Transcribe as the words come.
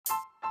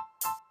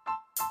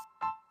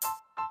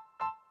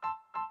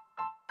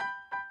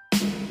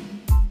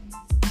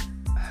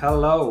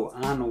Hello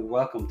and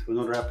welcome to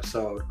another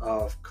episode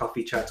of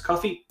Coffee Chats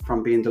Coffee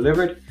from Being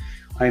Delivered.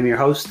 I'm your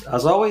host,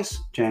 as always,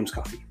 James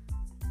Coffee.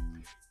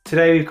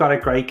 Today we've got a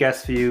great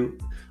guest for you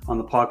on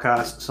the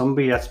podcast,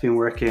 somebody that's been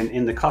working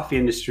in the coffee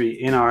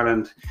industry in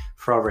Ireland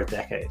for over a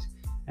decade.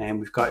 And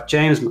we've got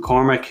James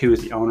McCormack, who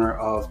is the owner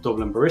of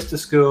Dublin Barista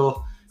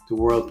School, the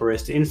World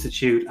Barista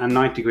Institute and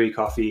 90 Degree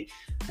Coffee.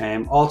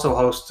 Also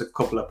hosts a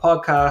couple of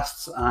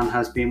podcasts and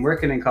has been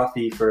working in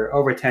coffee for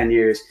over 10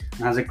 years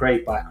and has a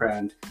great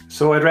background.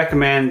 So I'd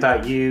recommend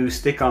that you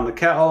stick on the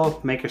kettle,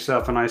 make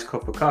yourself a nice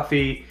cup of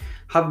coffee,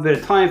 have a bit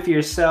of time for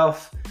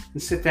yourself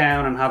and sit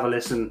down and have a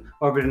listen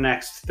over the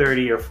next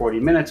 30 or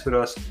 40 minutes with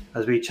us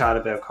as we chat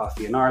about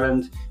coffee in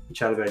Ireland. We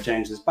chat about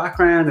James's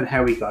background and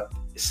how he got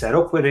set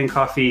up within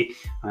coffee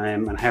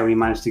and how he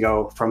managed to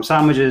go from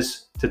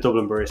sandwiches to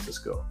Dublin Barista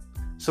School.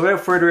 So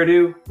without further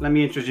ado, let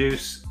me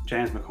introduce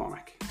James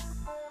McCormack.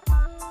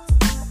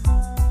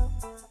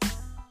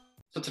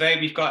 So today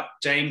we've got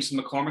James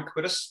McCormack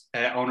with us,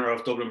 owner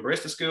of Dublin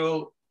Barista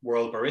School,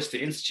 World Barista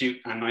Institute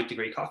and 90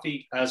 Degree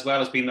Coffee, as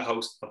well as being the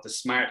host of the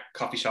Smart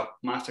Coffeeshop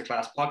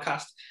Masterclass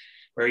podcast,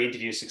 where he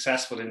interviews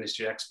successful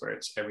industry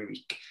experts every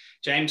week.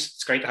 James,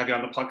 it's great to have you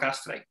on the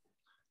podcast today.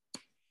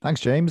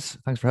 Thanks, James.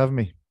 Thanks for having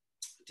me.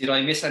 Did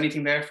I miss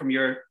anything there from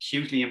your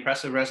hugely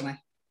impressive resume?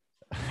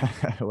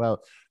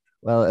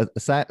 Well, it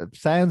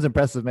sounds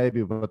impressive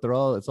maybe, but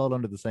it's all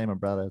under the same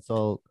umbrella. It's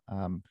all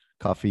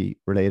coffee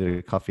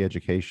related, coffee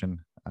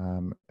education.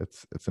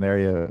 It's an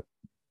area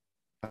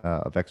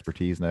of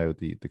expertise now,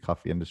 the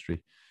coffee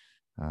industry,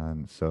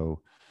 and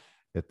so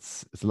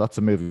it's lots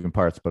of moving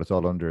parts, but it's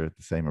all under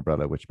the same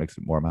umbrella, which makes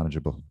it more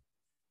manageable.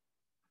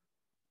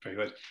 Very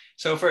good.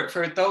 So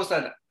for those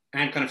that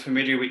aren't kind of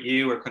familiar with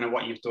you or kind of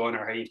what you've done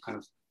or how you've kind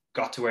of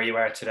got to where you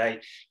are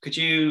today, could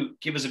you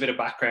give us a bit of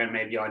background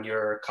maybe on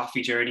your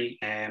coffee journey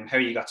and how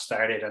you got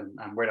started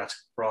and where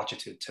that's brought you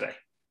to today?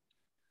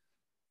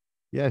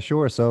 Yeah,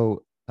 sure.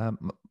 So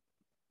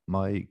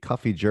my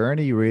coffee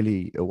journey,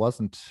 really, it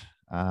wasn't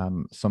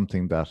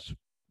something that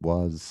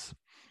was,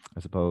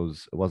 I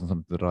suppose, it wasn't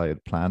something that I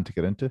had planned to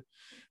get into.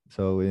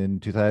 So in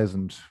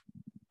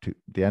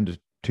the end of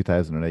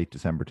 2008,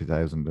 December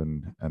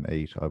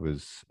 2008, I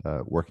was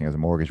working as a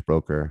mortgage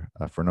broker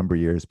for a number of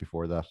years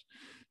before that.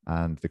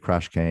 And the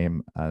crash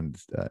came,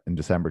 and in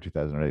December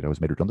 2008, I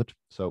was made redundant.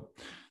 So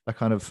that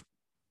kind of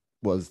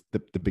was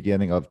the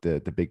beginning of the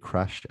big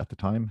crash at the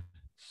time.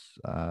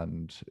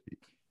 And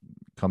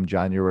come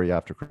January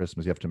after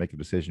Christmas, you have to make a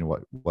decision.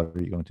 What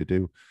are you going to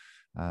do?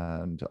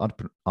 And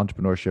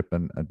entrepreneurship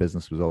and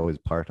business was always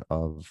part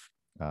of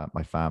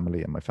my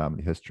family and my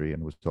family history,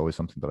 and was always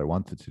something that I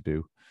wanted to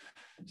do.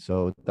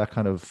 So that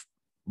kind of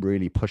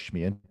really pushed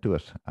me into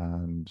it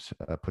and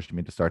pushed me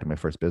into starting my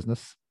first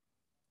business,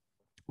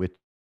 which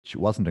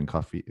wasn't in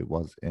coffee. It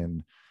was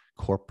in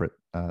corporate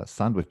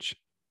sandwich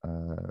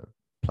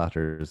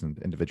platters and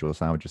individual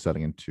sandwiches,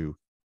 selling into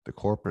the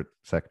corporate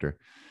sector.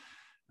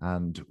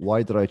 And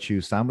why did I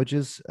choose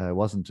sandwiches? It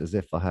wasn't as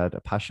if I had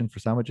a passion for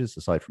sandwiches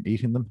aside from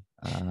eating them.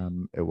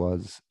 It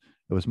was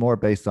more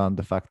based on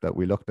the fact that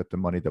we looked at the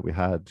money that we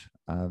had,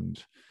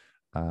 and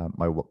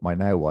my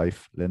now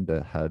wife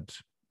Linda had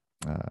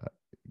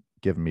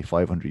given me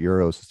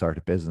 €500 to start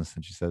a business,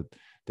 and she said,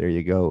 "There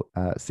you go,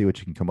 see what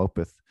you can come up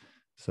with."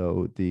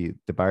 So the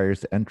barriers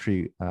to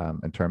entry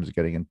in terms of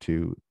getting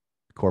into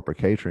corporate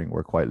catering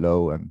were quite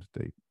low, and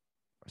they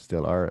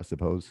still are, I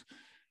suppose.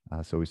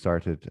 So we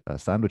started a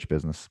sandwich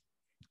business,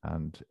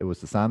 and it was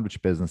the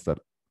sandwich business that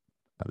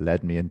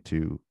led me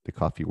into the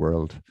coffee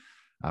world.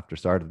 After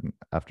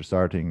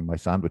starting my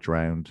sandwich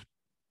round,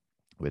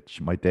 which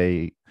my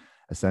day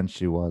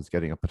essentially was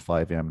getting up at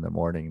 5 a.m. in the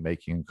morning,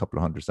 making a couple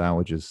of hundred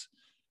sandwiches,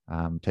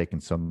 taking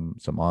some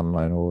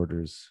online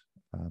orders,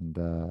 and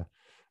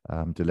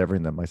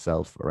delivering them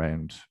myself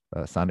around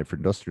Sandiford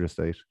Industrial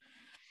Estate.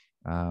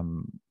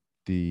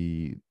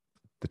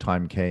 The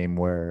time came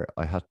where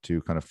I had to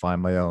kind of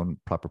find my own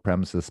proper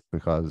premises,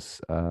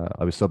 because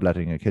I was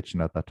subletting a kitchen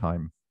at that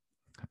time.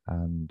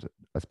 And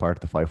as part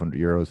of the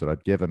 €500 that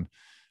I'd given,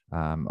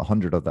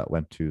 100 of that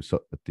went to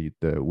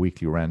the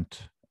weekly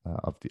rent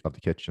of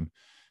the kitchen.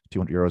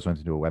 €200 went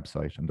into a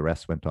website, and the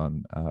rest went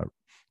on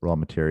raw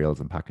materials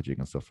and packaging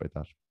and stuff like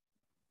that.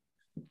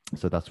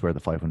 So that's where the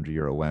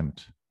 €500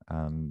 went.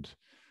 And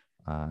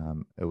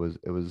it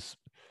was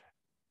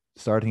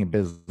starting a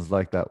business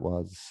like that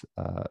was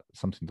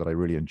something that I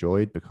really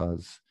enjoyed,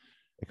 because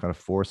it kind of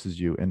forces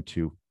you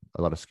into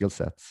a lot of skill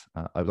sets.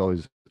 I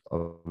was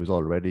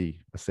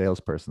already a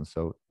salesperson,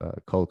 so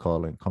cold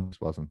calling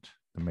wasn't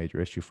a major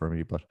issue for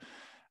me, but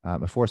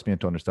it forced me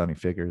into understanding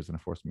figures, and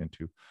it forced me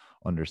into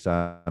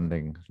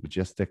understanding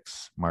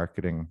logistics,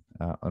 marketing,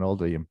 and all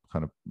the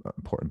kind of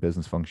important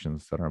business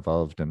functions that are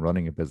involved in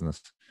running a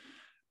business.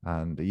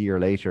 And a year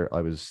later,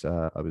 I was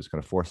kind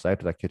of forced out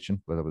of that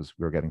kitchen, but we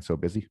were getting so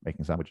busy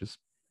making sandwiches,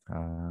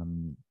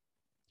 and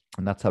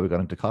that's how we got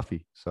into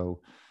coffee.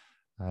 So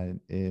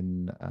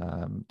in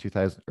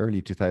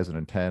early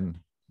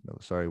 2010,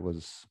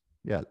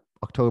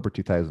 October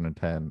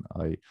 2010,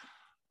 I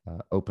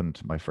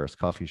opened my first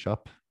coffee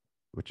shop.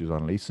 which is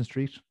on Leeson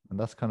Street. And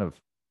that's kind of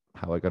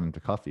how I got into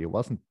coffee. It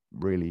wasn't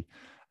really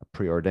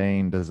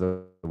preordained, as I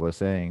was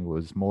saying. It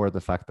was more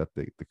the fact that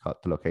the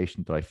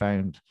location that I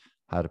found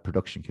had a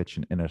production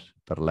kitchen in it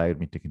that allowed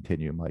me to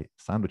continue my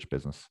sandwich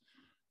business.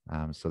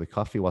 So the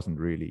coffee wasn't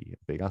really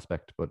a big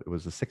aspect, but it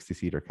was a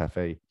 60-seater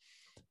cafe.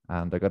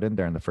 And I got in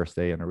there on the first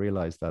day and I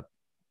realized that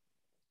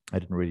I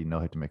didn't really know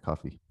how to make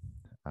coffee.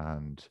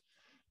 And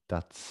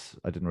I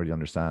didn't really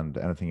understand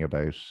anything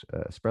about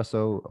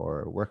espresso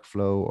or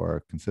workflow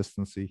or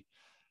consistency.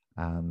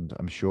 And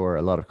I'm sure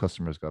a lot of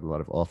customers got a lot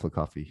of awful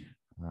coffee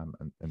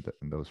in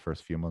those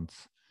first few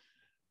months.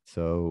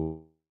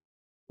 So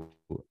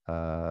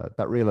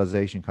that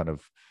realization kind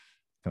of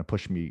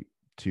pushed me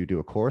to do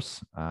a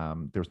course.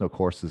 There was no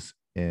courses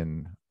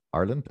in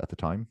Ireland at the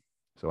time,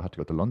 so I had to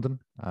go to London,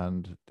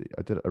 and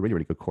I did a really,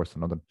 really good course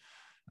in London,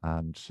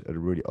 and it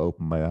really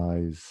opened my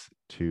eyes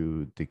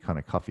to the kind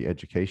of coffee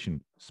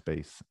education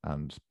space.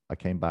 And I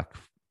came back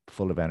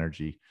full of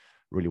energy,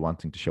 really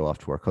wanting to show off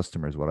to our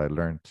customers what I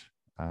learned,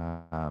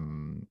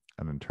 and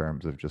in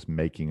terms of just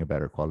making a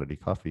better quality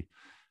coffee.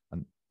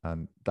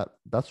 And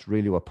that's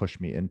really what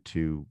pushed me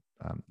into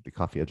the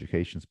coffee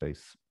education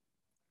space.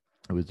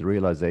 It was the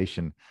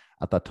realization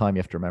at that time.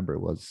 You have to remember, it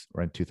was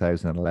around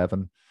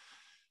 2011,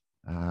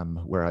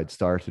 where I'd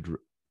started,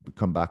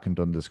 come back and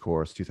done this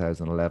course.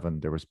 2011,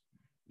 there was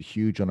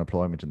huge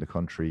unemployment in the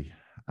country.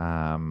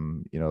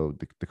 The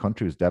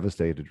country was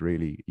devastated,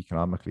 really,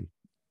 economically.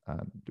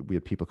 We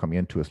had people coming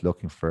into us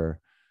looking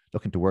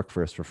to work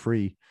for us for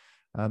free.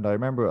 And I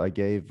remember I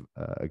gave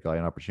a guy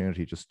an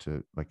opportunity just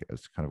to, like,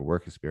 as kind of a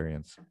work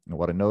experience. And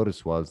what I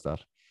noticed was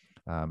that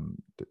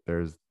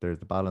there's the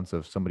balance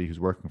of somebody who's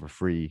working for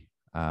free,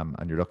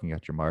 and you're looking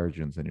at your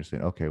margins and you're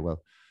saying, okay,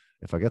 well,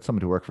 if I get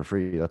someone to work for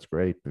free, that's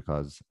great,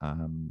 because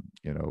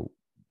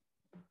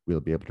we'll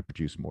be able to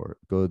produce more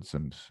goods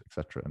and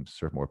etc. and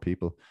serve more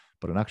people.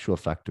 But in actual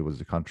fact, it was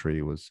the contrary.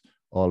 It was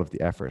all of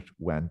the effort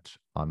went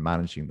on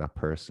managing that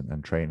person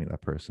and training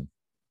that person.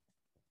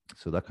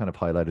 So that kind of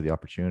highlighted the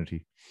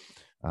opportunity,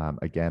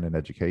 again, in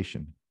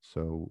education.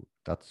 So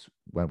that's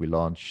when we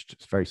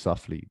launched, very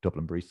softly,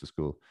 Dublin Barista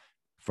School,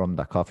 from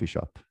that coffee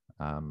shop,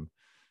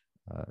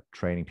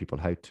 training people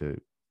how to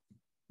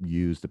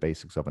use the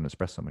basics of an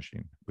espresso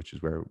machine, which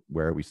is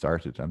where we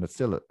started. And it's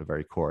still a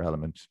very core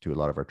element to a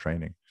lot of our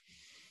training.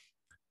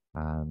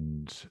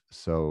 And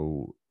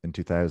so in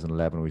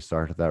 2011, we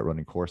started that,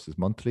 running courses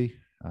monthly,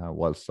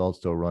 whilst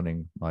also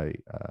running the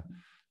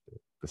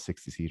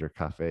 60-seater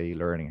cafe,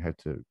 learning how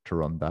to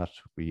run that.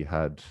 We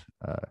had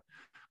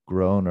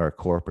grown our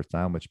corporate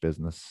sandwich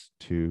business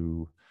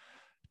to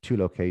 2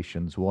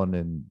 locations, one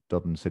in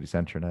Dublin city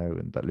centre now,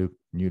 in that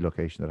new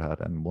location that I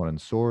had, and one in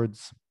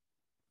Swords.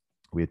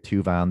 We had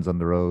 2 vans on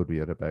the road. We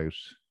had about,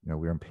 we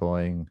were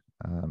employing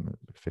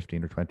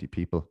 15 or 20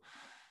 people.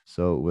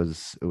 So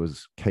it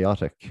was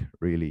chaotic,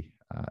 really,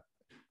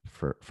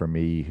 for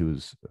me,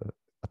 who's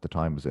at the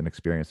time was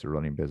inexperienced at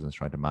running business,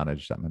 trying to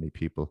manage that many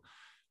people,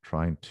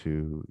 trying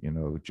to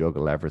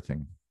juggle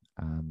everything.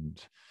 And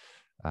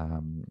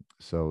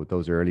so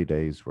those early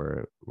days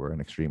were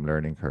an extreme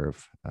learning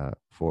curve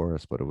for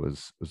us, but it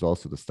was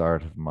also the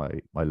start of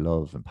my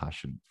love and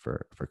passion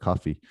for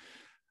coffee.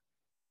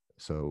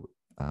 So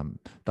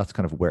that's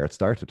kind of where it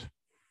started,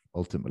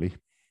 ultimately.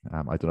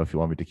 I don't know if you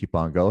want me to keep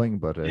on going,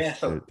 but there's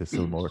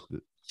still more.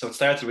 So it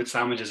started with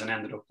sandwiches and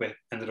ended up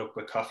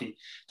with coffee.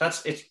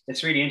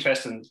 It's really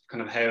interesting,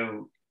 kind of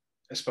how,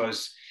 I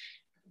suppose,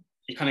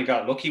 you kind of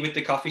got lucky with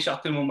the coffee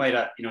shop in one way,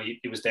 that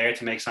it was there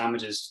to make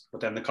sandwiches,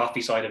 but then the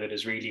coffee side of it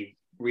is really,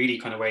 really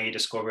kind of where you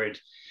discovered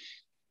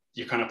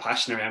your kind of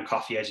passion around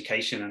coffee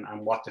education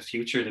and what the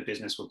future of the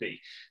business would be.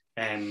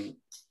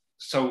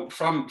 So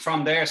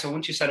from there, so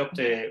once you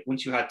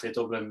had the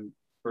Dublin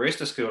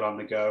Barista School on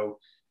the go,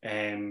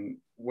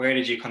 where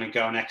did you kind of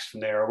go next from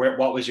there,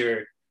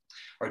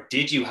 or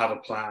did you have a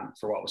plan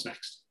for what was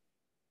next?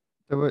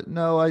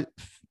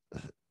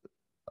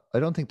 I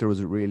don't think there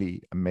was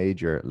really a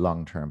major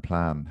long-term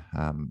plan,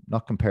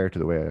 not compared to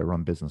the way I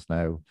run business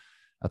now.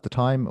 At the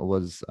time, it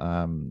was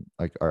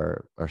like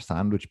our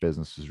sandwich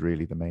business was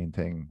really the main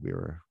thing. We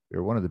were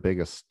one of the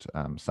biggest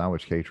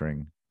sandwich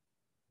catering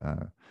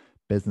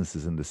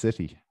businesses in the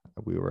city.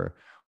 We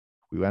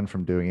went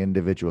from doing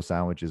individual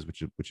sandwiches,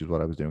 which is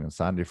what I was doing in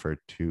Sandyford,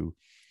 to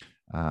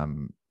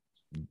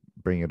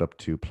bring it up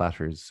to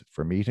platters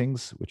for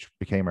meetings, which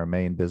became our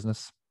main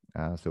business.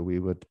 So we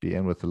would be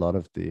in with a lot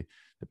of the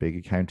big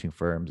accounting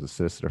firms, the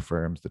solicitor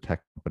firms, the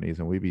tech companies,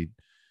 and we'd be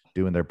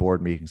doing their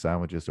board meeting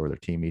sandwiches or their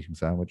team meeting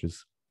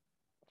sandwiches.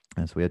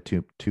 And so we had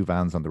two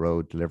vans on the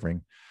road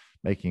delivering,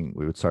 we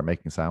would start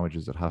making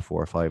sandwiches at 4:30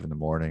 or 5 in the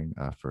morning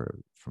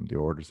from the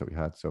orders that we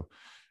had. So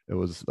it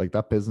was like,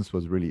 that business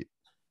was really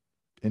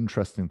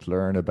interesting to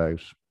learn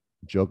about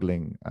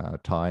juggling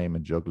time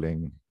and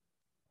juggling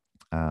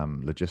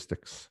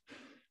logistics,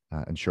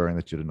 ensuring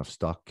that you had enough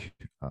stock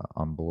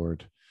on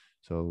board.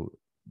 So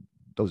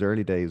those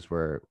early days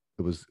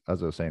it was,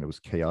 as I was saying, it was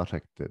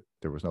chaotic, that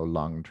there was no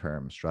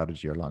long-term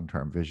strategy or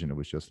long-term vision. It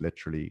was just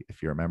literally,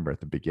 if you remember at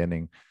the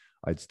beginning,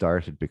 I'd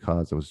started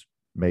because I was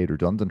made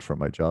redundant from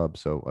my job.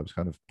 So I was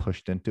kind of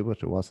pushed into it.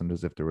 It wasn't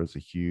as if there was a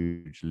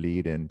huge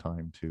lead in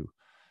time to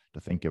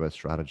think about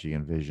strategy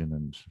and vision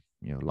and,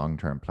 you know,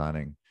 long-term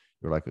planning.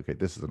 You're like, okay,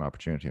 this is an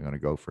opportunity. I'm going to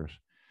go for it.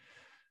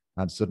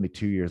 And suddenly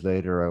 2 years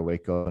later, I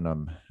wake up and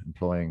I'm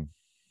employing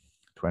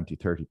 20,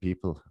 30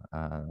 people.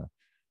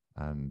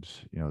 And,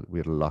 you know, we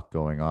had a lot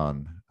going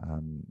on.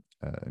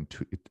 In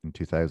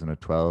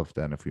 2012,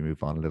 then if we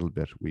move on a little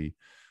bit, we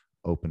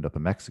opened up a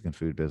Mexican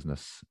food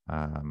business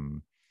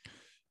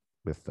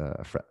with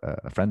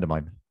a friend of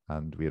mine.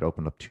 And we had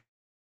opened up two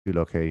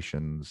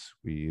locations.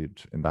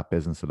 In that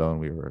business alone,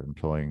 we were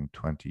employing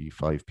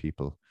 25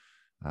 people,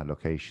 a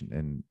location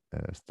in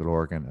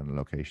Stillorgan and a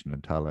location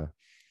in Tala.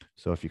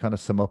 So if you kind of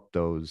sum up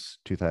those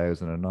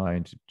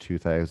 2009 to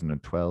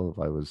 2012,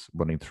 I was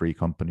running 3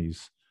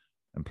 companies,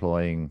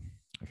 employing,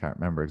 I can't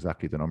remember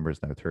exactly the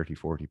numbers now, 30,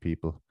 40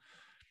 people.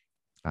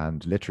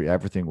 And literally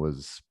everything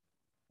was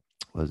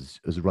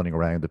running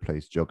around the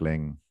place,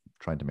 juggling,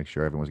 trying to make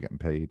sure everyone was getting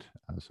paid.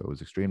 So it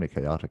was extremely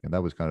chaotic. And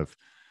that was kind of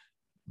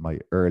my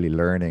early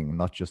learning,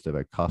 not just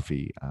about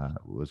coffee,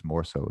 was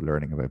more so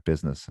learning about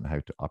business and how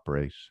to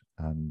operate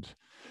and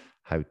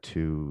how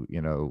to,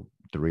 you know,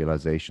 the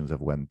realizations of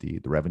when the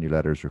revenue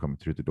letters were coming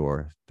through the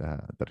door,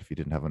 that if you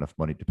didn't have enough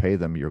money to pay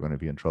them, you're going to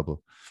be in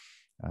trouble.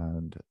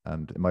 And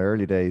in my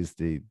early days,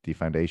 the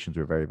foundations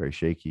were very, very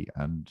shaky,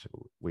 and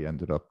we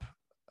ended up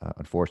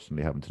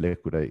unfortunately having to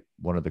liquidate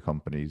one of the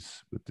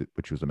companies,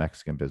 which was a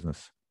Mexican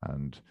business,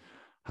 and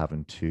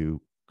having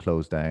to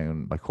close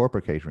down my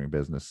corporate catering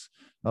business,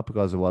 not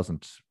because it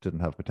didn't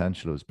have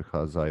potential, it was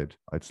because I'd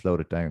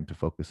slowed it down to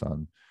focus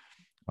on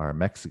our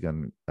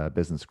Mexican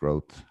business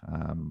growth.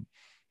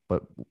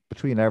 But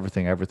between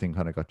everything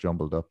kind of got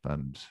jumbled up,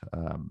 and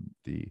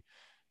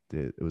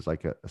it was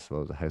like I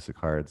suppose a house of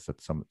cards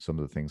that some of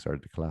the things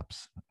started to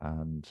collapse.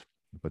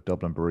 But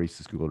Dublin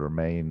Barista School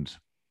remained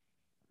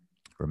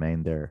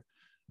there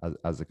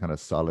as a kind of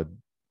solid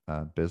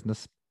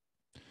business.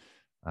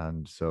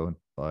 And so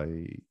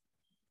by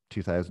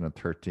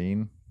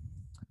 2013,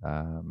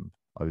 I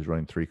was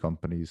running 3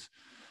 companies.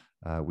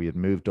 We had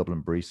moved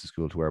Dublin Barista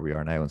School to where we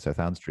are now in South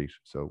Anne Street.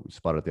 So we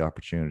spotted the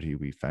opportunity.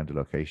 We found a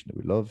location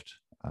that we loved.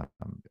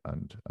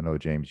 And I know,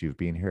 James, you've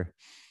been here.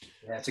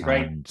 Yeah, it's a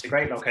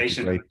great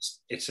location.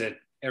 It's a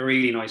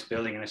really nice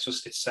building, and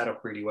it's set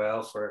up really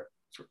well for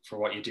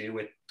what you do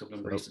with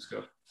Dublin Barista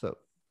School. So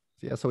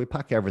we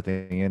pack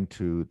everything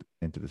into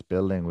this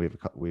building.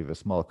 We have a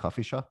small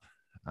coffee shop.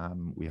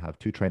 We have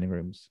 2 training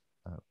rooms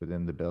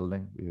within the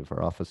building. We have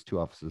our office, 2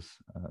 offices,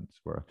 and it's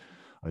where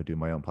I do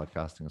my own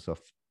podcasting and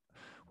stuff,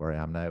 where I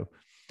am now.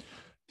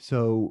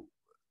 So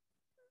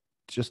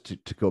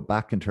just to go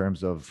back in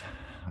terms of,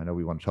 I know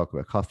we want to talk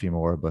about coffee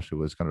more, but it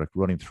was kind of like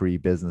running 3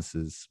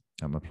 businesses.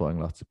 I'm employing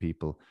lots of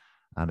people.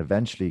 And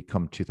eventually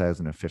come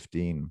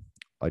 2015,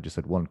 I just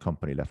had 1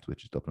 company left,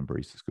 which is Dublin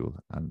Barista School.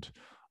 And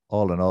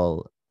all in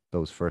all,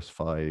 those first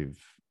 5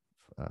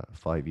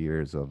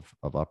 years of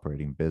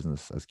operating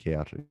business, as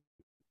chaotic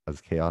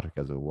as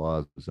it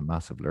was a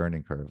massive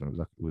learning curve. And it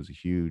was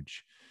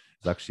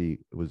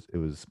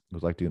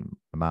like doing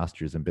a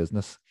master's in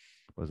business.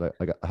 I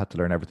had to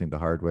learn everything the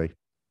hard way.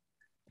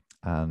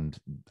 And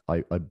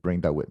I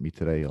bring that with me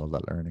today, all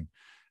that learning,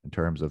 in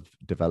terms of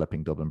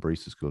developing Dublin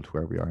Barista School to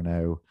where we are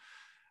now.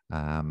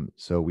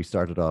 So we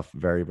started off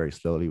very, very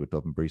slowly with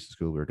Dublin Barista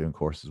School. We were doing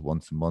courses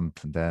once a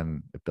month, and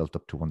then it built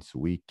up to once a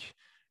week.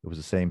 It was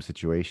the same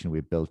situation.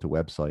 We built a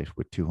website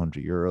with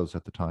 €200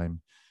 at the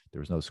time. There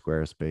was no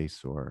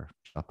Squarespace or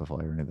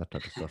Shopify or any of that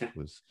type of stuff. It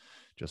was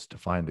just to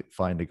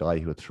find a guy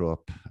who would throw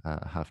up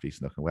a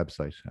half-decent looking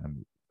website,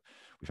 and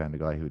we found a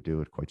guy who would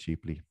do it quite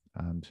cheaply.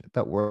 And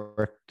that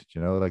worked,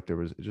 you know, like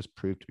it just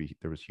proved to be,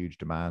 there was huge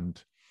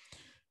demand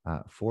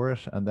for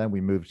it. And then we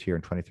moved here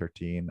in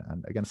 2013,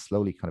 and again,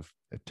 slowly kind of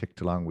it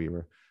ticked along. We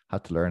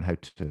had to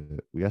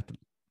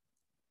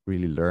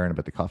really learn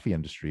about the coffee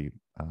industry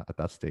at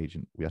that stage.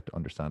 And we had to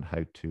understand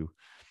how to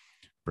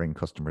bring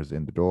customers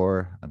in the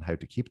door and how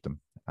to keep them.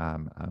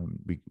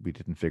 We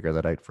didn't figure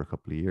that out for a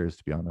couple of years,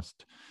 to be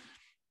honest.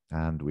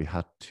 And we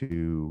had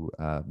to,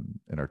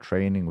 in our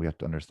training, we had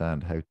to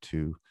understand how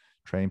to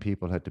train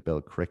people, how to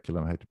build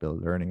curriculum, how to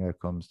build learning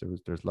outcomes.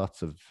 There's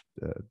lots of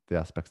the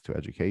aspects to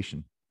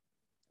education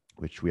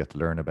which we had to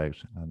learn about.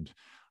 And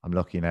I'm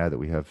lucky now that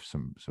we have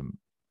some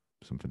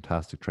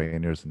fantastic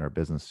trainers in our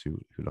business who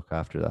look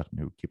after that and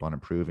who keep on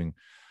improving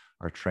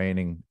our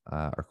training,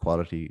 our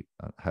quality,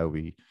 how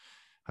we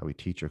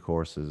teach our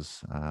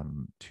courses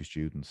to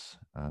students.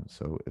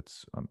 So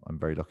I'm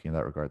very lucky in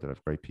that regard that I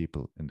have great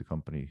people in the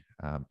company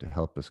to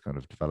help us kind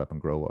of develop and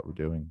grow what we're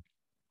doing.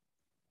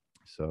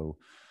 So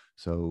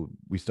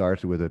we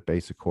started with a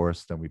basic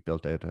course, then we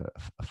built out a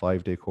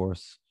 5-day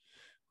course.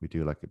 We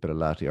do like a bit of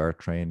latte art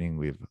training.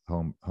 We have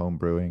home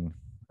brewing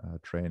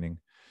training.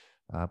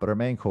 But our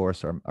main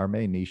course, our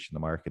main niche in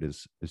the market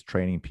is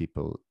training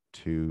people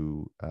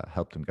to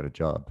help them get a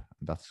job.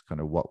 And that's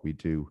kind of what we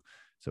do.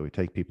 So we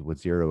take people with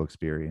 0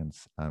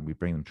 experience and we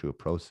bring them through a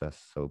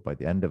process. So by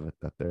the end of it,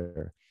 that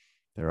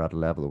they're at a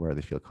level where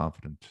they feel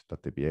confident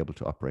that they'd be able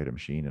to operate a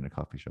machine in a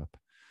coffee shop.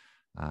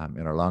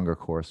 In our longer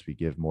course, we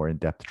give more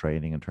in-depth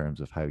training in terms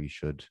of how you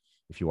should,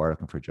 if you are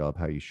looking for a job,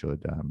 how you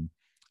should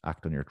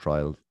act on your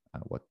trial,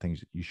 what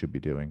things you should be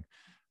doing.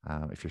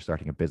 If you're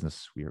starting a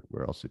business,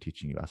 we're also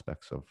teaching you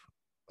aspects of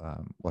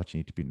what you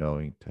need to be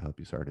knowing to help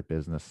you start a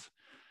business.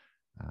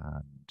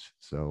 And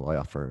so I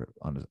offer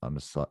on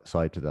the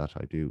side to that,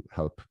 I do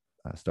help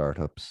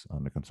startups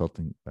on a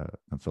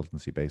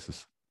consultancy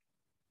basis.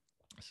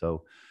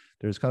 So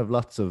there's kind of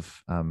lots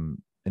of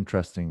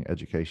interesting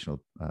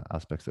educational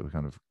aspects that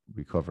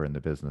we cover in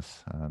the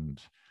business. And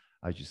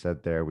as you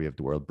said there, we have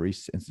the World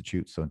Barista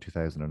Institute. So in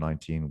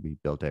 2019, we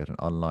built out an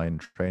online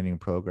training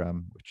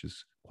program, which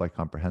is quite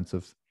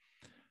comprehensive.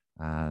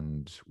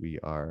 And we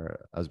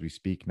are, as we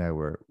speak now,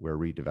 we're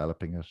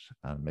redeveloping it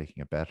and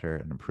making it better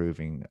and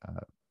improving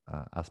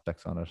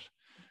aspects on it.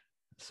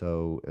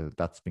 So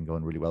that's been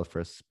going really well for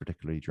us,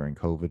 particularly during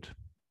COVID.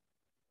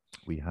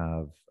 We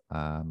have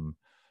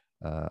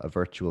a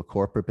virtual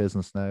corporate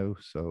business now,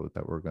 so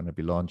that we're going to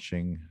be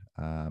launching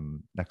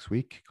next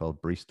week,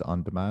 called Barista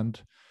on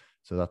Demand.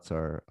 So that's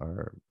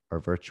our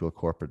virtual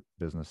corporate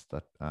business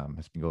that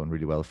has been going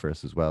really well for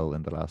us as well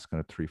in the last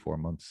kind of 3-4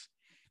 months.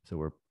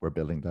 So we're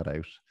building that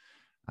out.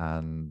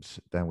 And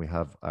then we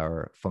have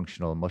our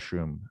functional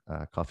mushroom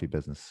coffee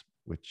business,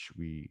 which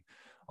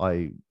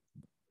I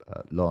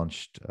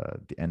launched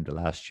the end of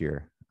last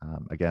year.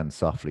 Again,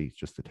 softly,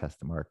 just to test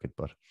the market.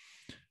 But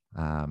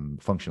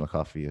functional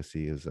coffee, I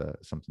see, is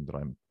something that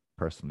I'm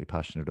personally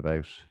passionate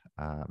about,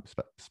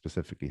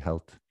 specifically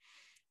health.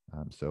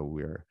 So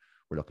we're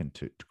looking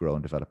to grow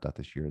and develop that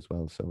this year as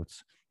well. So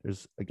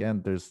there's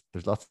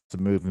lots of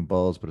moving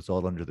balls, but it's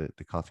all under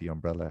the coffee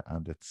umbrella,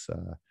 and it's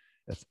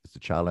a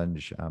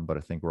challenge. But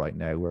I think right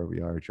now, where we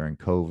are during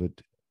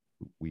COVID,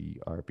 we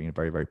are being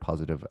very, very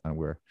positive, and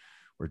we're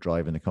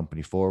driving the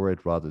company forward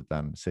rather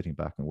than sitting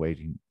back and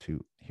waiting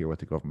to hear what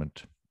the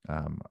government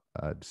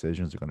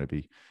decisions are going to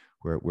be.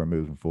 We're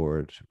moving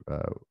forward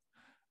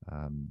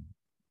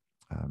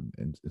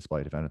in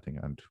spite of anything,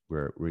 and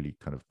we're really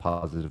kind of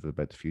positive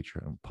about the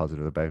future and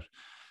positive about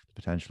the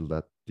potential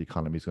that the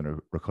economy is going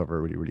to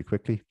recover really, really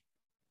quickly.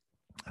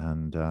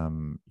 And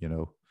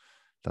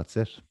that's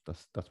it.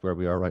 That's where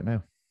we are right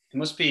now. It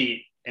must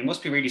be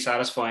really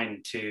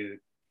satisfying to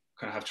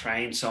kind of have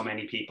trained so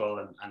many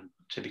people and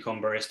to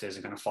become baristas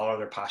and kind of follow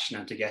their passion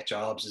and to get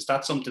jobs. Is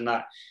that something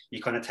that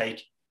you kind of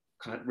take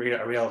kind of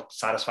a real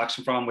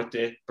satisfaction from with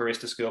the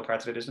barista school part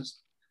of the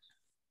business?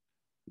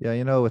 Yeah,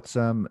 it's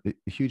a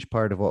huge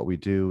part of what we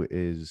do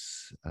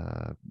is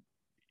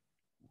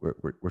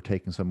we're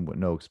taking someone with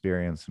no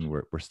experience, and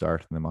we're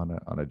starting them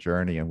on a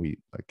journey, and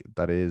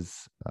that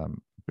is a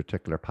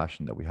particular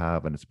passion that we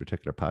have, and it's a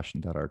particular passion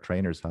that our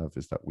trainers have,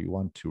 is that we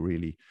want to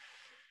really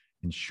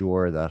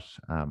ensure that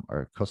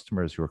our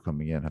customers who are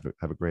coming in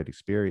have a great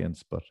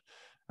experience, but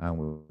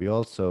we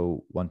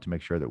also want to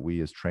make sure that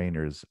we as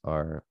trainers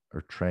are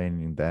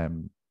training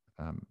them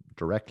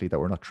directly, that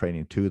we're not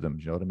training to them.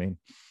 Do you know what I mean?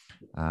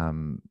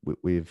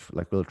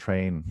 We'll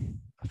train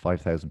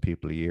 5,000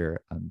 people a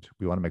year, and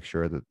we want to make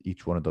sure that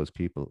each one of those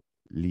people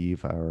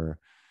leave our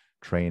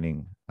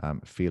training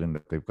feeling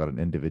that they've got an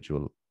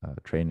individual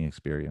training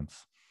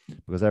experience,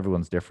 because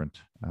everyone's different.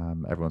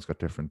 Everyone's got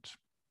different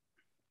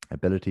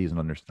abilities and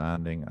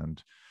understanding,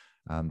 and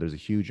there's a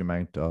huge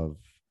amount of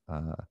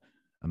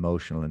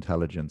emotional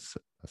intelligence,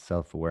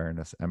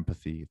 self-awareness,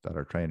 empathy that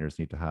our trainers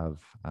need to have.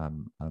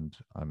 And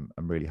I'm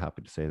really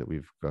happy to say that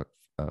we've got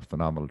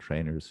phenomenal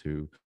trainers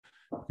who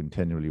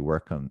continually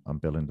work on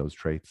building those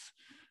traits.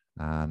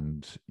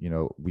 And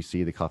we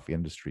see the coffee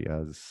industry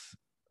as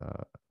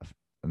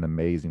an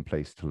amazing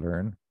place to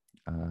learn.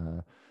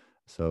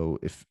 So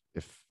if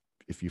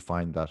you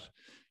find that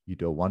you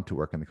don't want to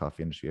work in the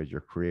coffee industry as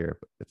your career,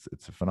 but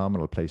it's a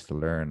phenomenal place to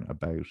learn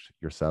about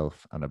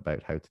yourself and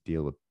about how to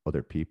deal with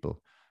other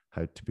people,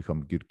 how to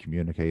become good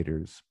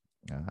communicators,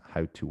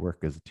 how to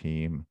work as a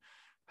team,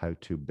 how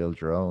to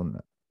build your own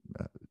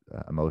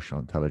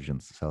emotional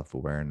intelligence,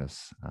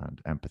 self-awareness,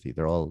 and empathy.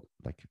 They're all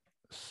like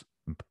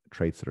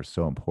traits that are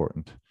so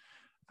important,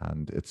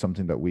 and it's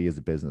something that we as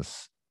a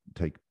business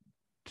take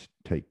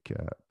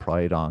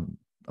pride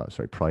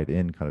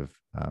in kind of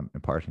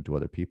imparting to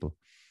other people.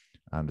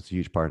 And it's a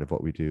huge part of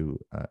what we do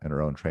in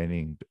our own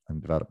training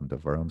and development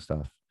of our own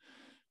staff.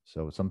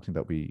 So it's something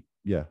that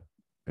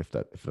if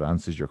that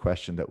answers your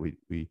question, that we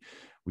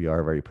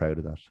are very proud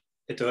of that.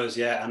 It does,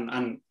 yeah.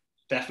 And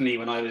definitely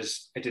when I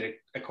did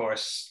a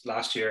course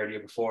last year or the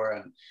year before,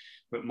 and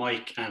with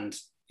Mike, and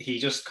he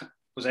just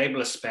was able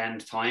to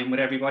spend time with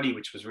everybody,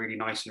 which was really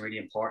nice and really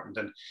important.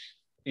 And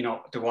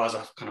there was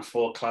a kind of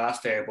full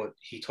class there, but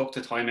he took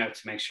the time out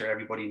to make sure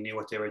everybody knew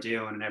what they were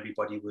doing and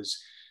everybody was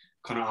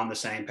kind of on the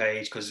same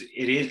page, because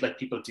it is like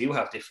people do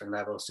have different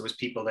levels. There was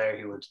people there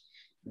who had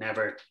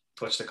never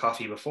touched the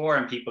coffee before,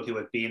 and people who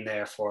had been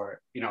there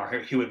for,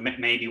 who had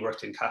maybe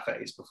worked in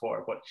cafes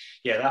before. But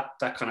yeah,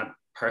 that kind of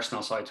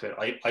personal side to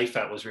it, I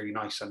felt was really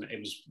nice, and it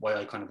was why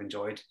I kind of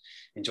enjoyed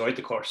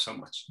the course so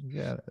much.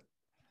 Yeah,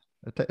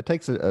 it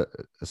takes a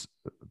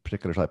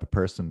particular type of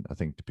person, I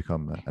think, to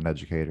become an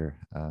educator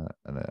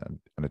and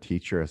a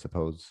teacher, I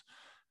suppose.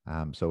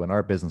 So in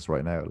our business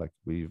right now, like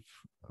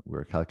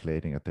we're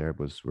calculating it there,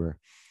 was we're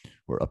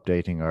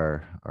updating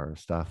our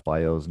staff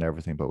bios and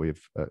everything, but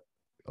we've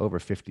over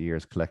 50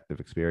 years collective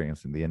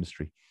experience in the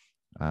industry,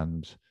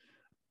 and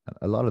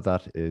a lot of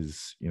that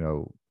is,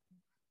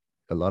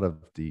 a lot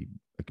of the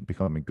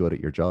becoming good at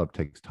your job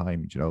takes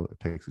time. It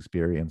takes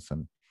experience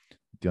and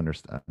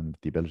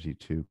the ability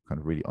to kind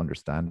of really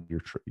understand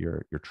your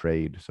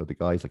trade. So the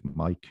guys like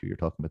Mike, who you're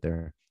talking about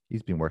there,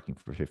 he's been working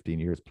for 15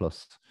 years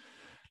plus.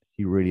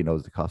 He really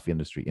knows the coffee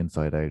industry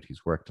inside out.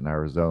 He's worked in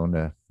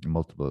Arizona in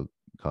multiple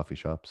coffee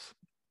shops.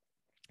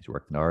 He's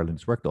worked in Ireland.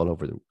 He's worked all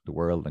over the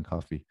world in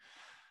coffee.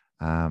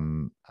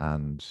 And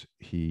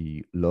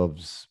he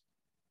loves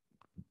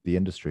the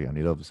industry, and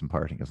he loves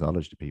imparting his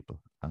knowledge to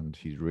people, and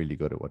he's really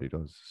good at what he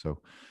does.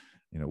 So,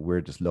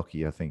 we're just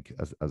lucky, I think,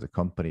 as a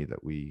company,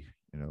 that we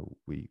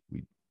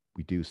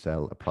do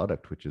sell a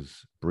product which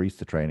is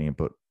barista training,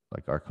 but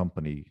like our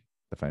company,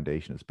 the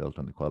foundation is built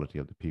on the quality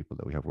of the people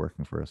that we have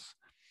working for us.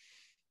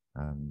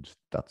 And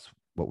that's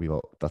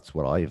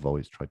what I've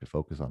always tried to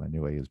focus on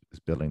anyway, is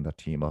building that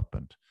team up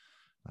and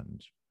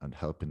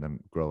helping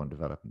them grow and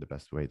develop in the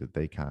best way that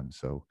they can.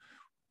 So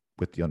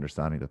with the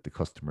understanding that the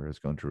customer is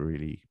going to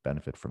really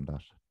benefit from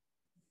that.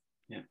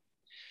 Yeah.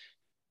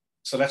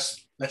 So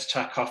let's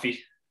chat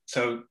coffee.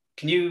 So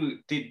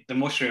the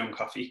mushroom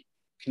coffee,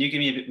 can you give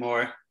me a bit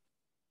more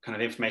kind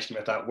of information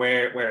about that,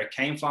 where it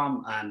came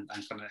from and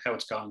kind of how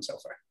it's gone so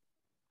far?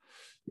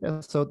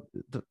 Yeah. So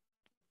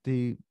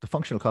the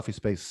functional coffee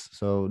space.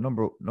 So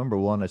number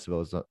one, I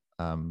suppose,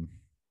 I'm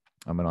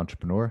an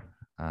entrepreneur.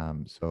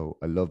 So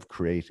I love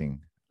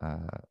creating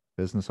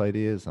business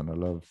ideas, and I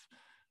love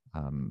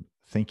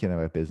thinking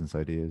about business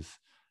ideas.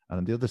 And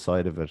on the other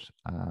side of it,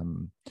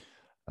 I'm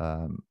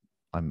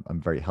a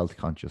very health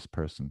conscious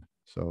person.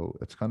 So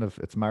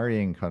it's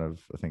marrying kind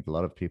of, I think a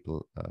lot of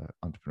people,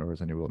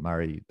 entrepreneurs anyway, will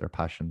marry their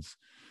passions.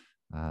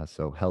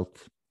 So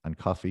health and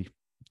coffee,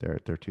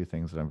 they're two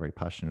things that I'm very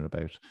passionate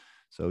about.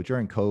 So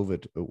during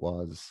COVID, it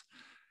was,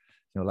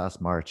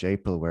 last March,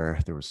 April, where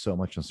there was so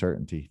much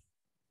uncertainty,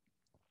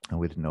 and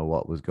we didn't know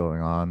what was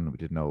going on. We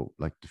didn't know,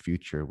 like, the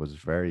future was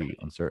very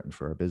uncertain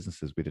for our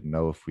businesses. We didn't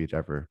know if we'd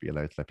ever be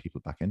allowed to let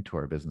people back into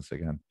our business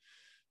again.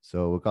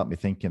 So it got me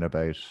thinking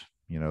about,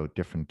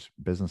 different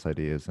business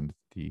ideas, and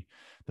the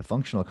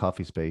functional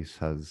coffee space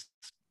has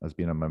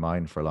been on my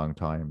mind for a long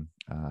time.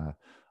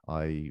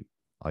 I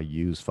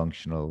use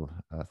functional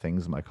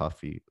things in my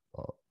coffee.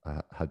 I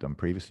had done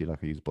previously, like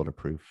I use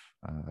bulletproof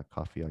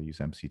coffee. I use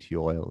MCT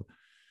oil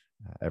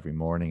every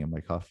morning in my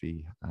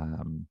coffee.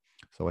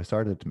 So I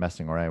started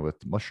messing around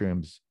with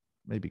mushrooms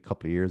maybe a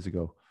couple of years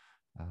ago,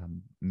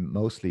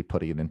 mostly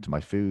putting it into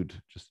my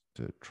food just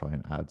to try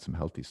and add some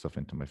healthy stuff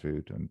into my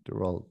food. And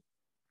they're all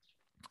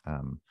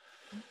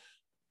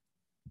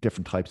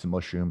different types of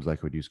mushrooms. Like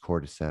I would use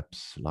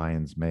cordyceps,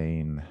 lion's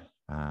mane,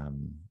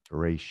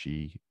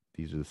 reishi.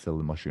 These are still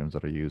the mushrooms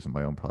that I use in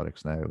my own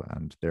products now.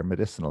 And they're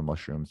medicinal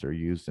mushrooms. They're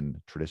used in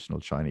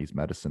traditional Chinese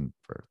medicine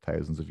for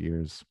thousands of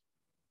years.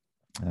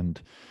 And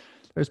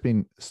there's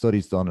been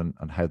studies done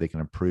on how they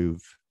can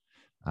improve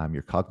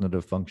your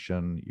cognitive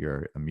function,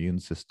 your immune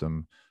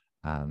system,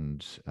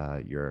 and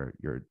your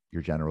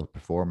general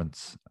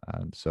performance.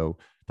 And so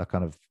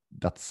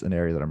that's an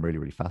area that I'm really,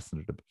 really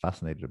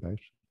fascinated about.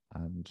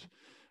 And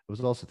I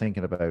was also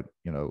thinking about,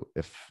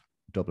 if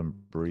Dublin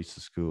Barista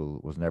School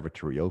was never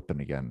to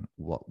reopen again,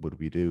 what would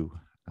we do?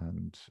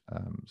 And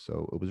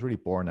so it was really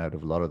born out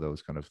of a lot of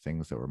those kind of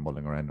things that were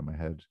mulling around in my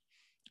head.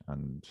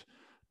 And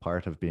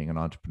part of being an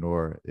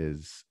entrepreneur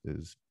is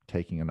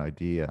taking an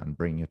idea and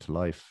bringing it to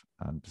life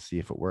and to see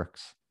if it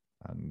works.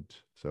 And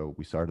so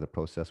we started the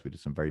process. We did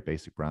some very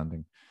basic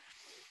branding.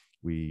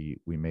 We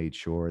made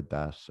sure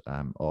that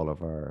all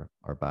of our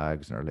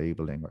bags and our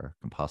labeling are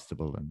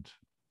compostable, and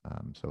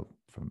so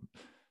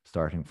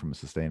starting from a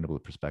sustainable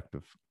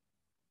perspective.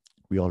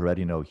 We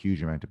already know a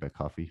huge amount about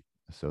coffee,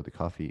 so the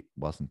coffee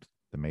wasn't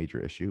the major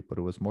issue, but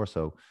it was more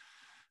so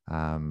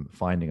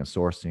finding and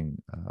sourcing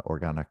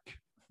organic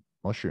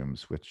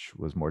mushrooms, which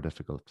was more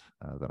difficult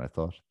than I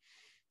thought.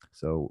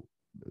 So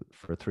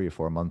for 3 or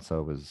 4 months, I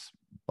was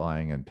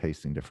buying and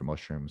tasting different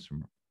mushrooms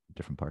from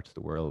different parts of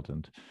the world,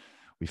 and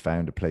we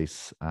found a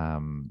place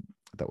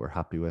that we're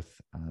happy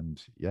with.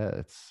 And yeah,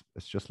 it's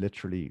just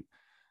literally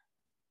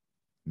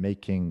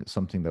making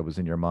something that was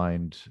in your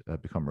mind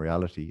become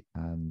reality,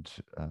 and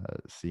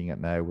seeing it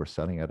now. We're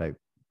selling it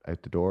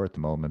out the door at the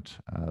moment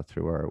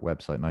through our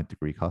website, 9th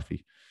Degree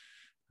Coffee,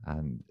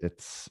 and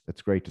it's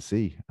great to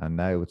see. And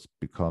now it's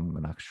become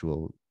an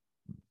actual,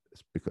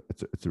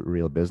 it's a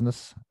real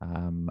business,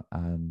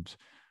 and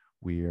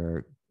we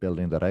are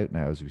building that out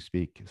now as we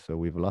speak. So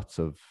we have lots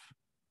of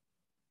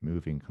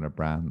moving kind of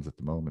brands at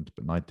the moment,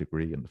 but 9th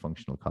Degree and the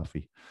functional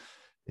coffee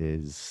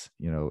is,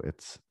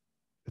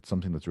 it's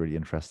something that's really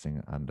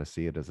interesting, and I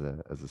see it as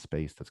a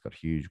space that's got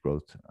huge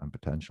growth and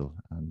potential,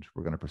 and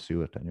we're going to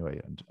pursue it anyway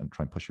and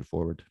try and push it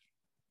forward.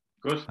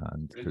 Good.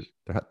 And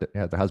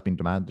there has been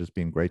demand. There's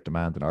been great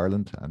demand in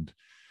Ireland, and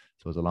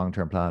so as a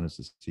long-term plan is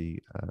to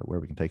see where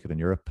we can take it in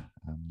Europe.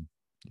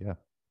 Yeah.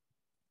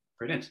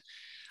 Brilliant.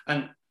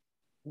 And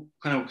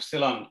kind of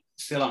still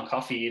on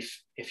coffee,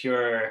 if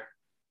you're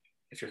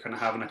kind of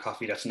having a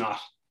coffee that's not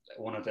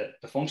one of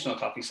the functional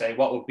coffees, say,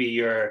 what would be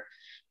your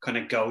kind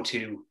of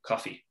go-to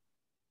coffee?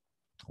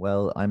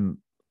 Well, I'm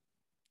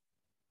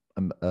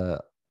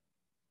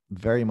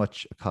very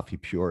much a coffee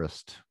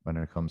purist when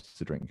it comes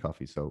to drinking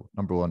coffee. So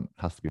number one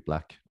has to be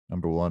black.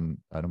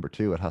 Number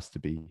two, it has to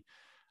be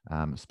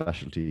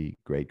specialty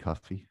grade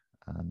coffee.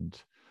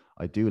 And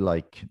I do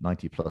like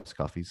 90 plus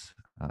coffees,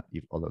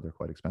 although they're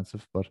quite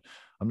expensive. But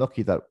I'm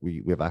lucky that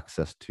we have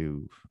access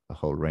to a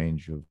whole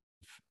range of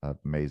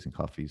amazing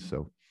coffees.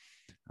 So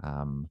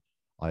um,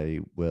 I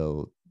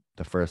will,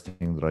 the first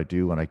thing that I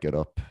do when I get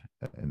up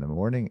in the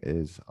morning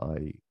is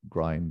I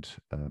grind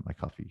my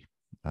coffee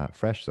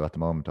fresh. So at the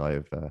moment, I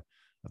have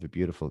a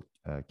beautiful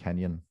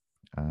Kenyan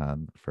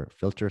for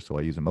filter. So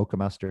I use a Mocha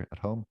Master at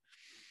home.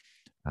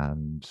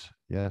 And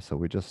yeah,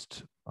 so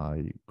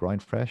I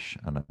grind fresh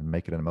and I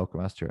make it in a Mocha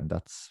Master. And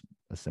that's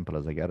as simple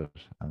as I get it.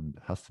 And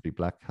it has to be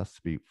black, has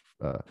to be,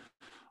 uh,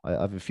 I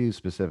have a few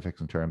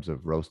specifics in terms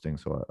of roasting.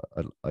 So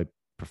I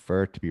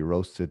prefer to be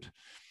roasted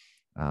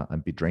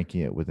and be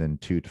drinking it within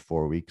 2 to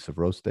 4 weeks of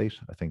roast date.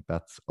 I think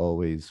that's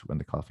always when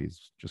the coffee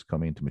is just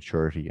coming to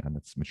maturity and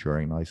it's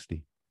maturing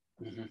nicely.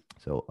 Mm-hmm.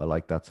 So I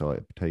like that. So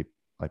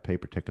I pay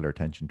particular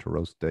attention to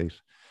roast date.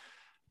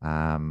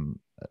 Um,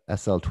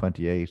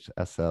 SL28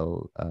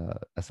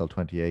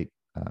 SL28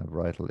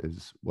 varietal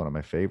is one of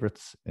my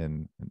favorites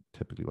in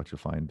typically what you'll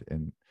find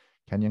in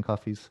Kenyan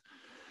coffees.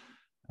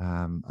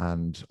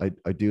 And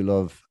I do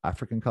love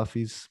African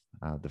coffees.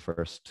 The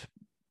first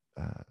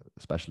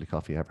specialty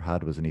coffee I ever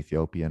had was an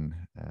Ethiopian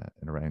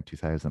in around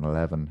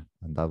 2011,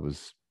 and that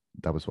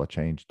was what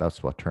changed.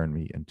 That's what turned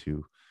me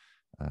into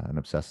an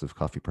obsessive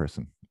coffee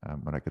person.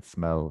 When I could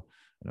smell,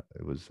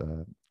 it was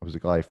a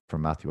guy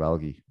from Matthew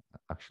Algie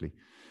actually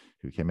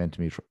who came into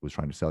me, was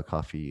trying to sell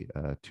coffee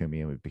to me,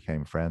 and we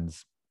became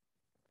friends.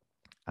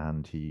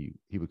 And he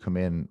would come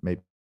in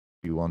maybe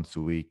once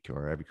a week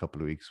or every couple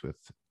of weeks with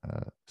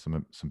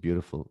some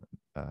beautiful,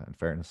 in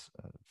fairness,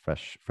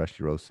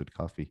 freshly roasted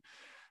coffee.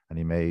 And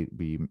I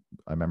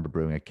remember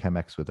brewing a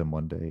Chemex with him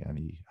one day, and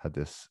he had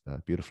this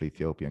beautiful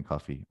Ethiopian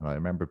coffee. And I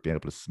remember being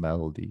able to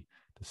smell the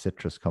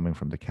citrus coming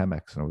from the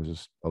Chemex, and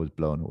I was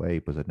blown away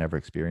because I'd never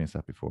experienced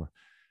that before.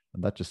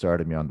 And that just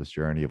started me on this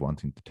journey of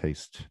wanting to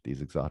taste these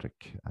exotic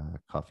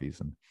coffees.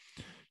 And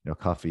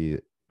coffee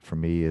for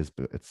me it's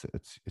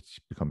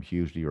become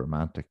hugely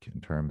romantic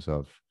in terms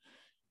of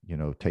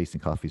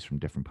tasting coffees from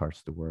different parts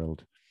of the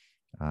world.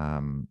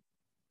 Um,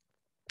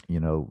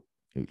 you know,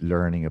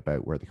 learning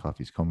about where the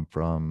coffees come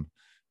from.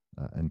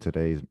 In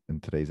today's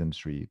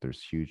industry,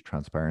 there's huge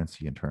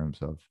transparency in terms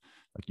of,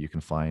 like, you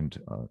can find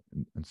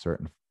in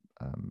certain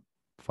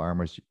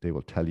farmers, they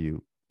will tell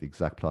you the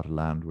exact plot of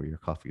land where your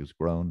coffee was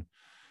grown.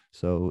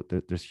 So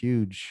there's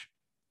huge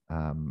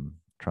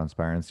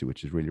transparency,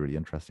 which is really, really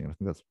interesting. And I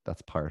think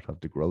that's part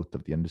of the growth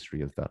of the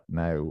industry, is that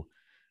now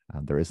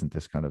there isn't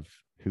this kind of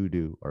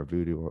hoodoo or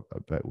voodoo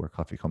about where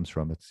coffee comes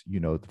from. It's,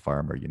 the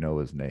farmer,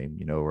 his name,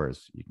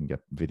 whereas you can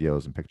get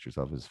videos and pictures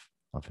of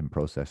him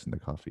processing the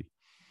coffee.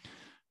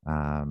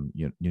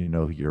 You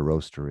know who your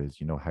roaster is,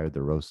 how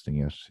they're roasting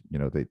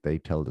it, they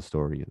tell the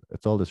story.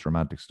 It's all this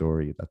romantic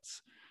story that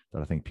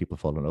I think people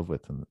fall in love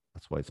with, and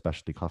that's why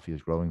specialty coffee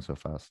is growing so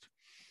fast.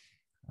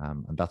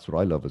 And that's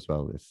what I love as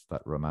well. It's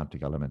that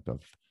romantic element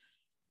of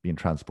being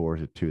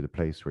transported to the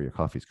place where your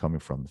coffee is coming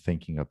from,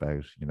 thinking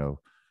about,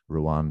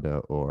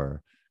 Rwanda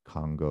or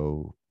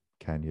Congo,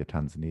 Kenya,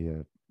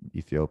 Tanzania,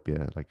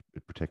 Ethiopia, like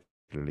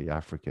particularly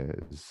Africa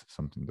is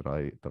something that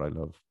I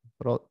love.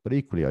 But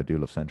equally, I do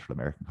love Central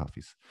American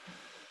coffees.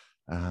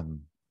 I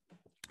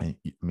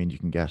mean, you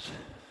can get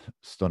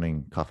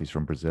stunning coffees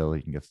from Brazil.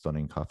 You can get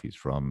stunning coffees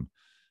from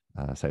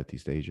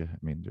Southeast Asia. I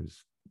mean,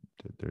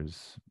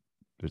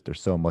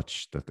 there's so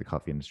much that the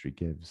coffee industry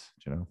gives.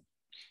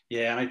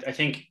 Yeah, and I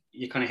think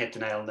you kind of hit the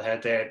nail on the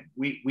head there.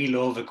 We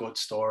love a good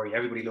story.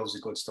 Everybody loves a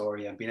good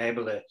story, and being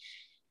able to,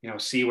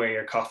 see where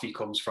your coffee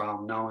comes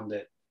from, knowing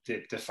that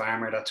the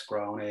farmer that's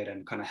grown it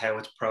and kind of how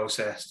it's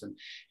processed and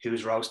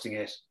who's roasting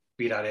it,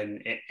 be that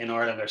in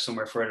Ireland or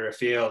somewhere further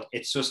afield.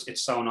 It's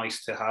so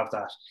nice to have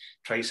that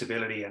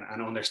traceability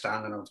and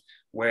understanding of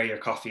where your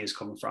coffee is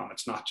coming from.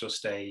 It's not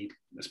just I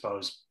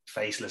suppose,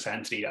 faceless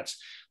entity that's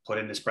put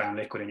in this brown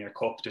liquid in your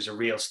cup. There's a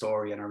real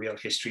story and a real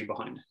history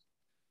behind it.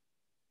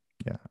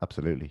 Yeah,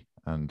 absolutely.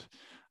 And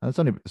it's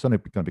only going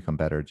to become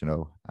better.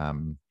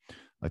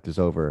 Like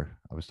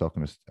I was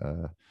talking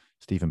to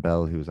Stephen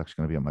Bell, who's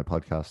actually going to be on my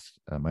podcast,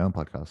 my own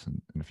podcast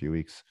in a few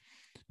weeks.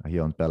 He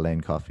owns Bell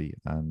Lane Coffee,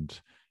 and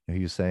he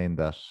was saying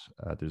that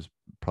there's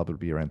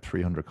probably around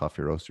 300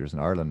 coffee roasters in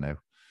Ireland now.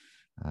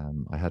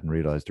 I hadn't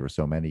realized there were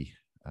so many.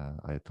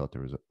 I thought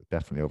there was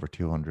definitely over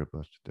 200,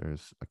 but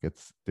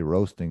it's the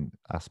roasting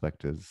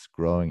aspect is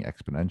growing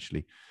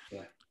exponentially.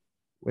 Yeah.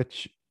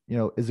 Which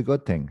is a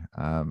good thing,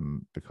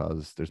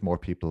 because there's more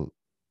people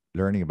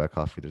learning about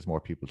coffee. There's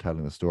more people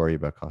telling the story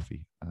about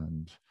coffee,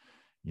 and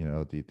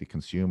the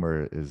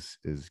consumer is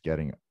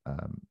getting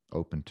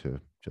open to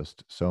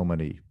just so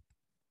many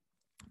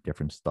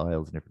different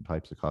styles and different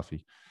types of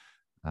coffee.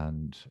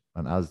 And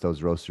as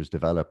those roasters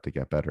develop, they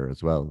get better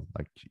as well.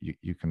 Like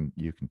you can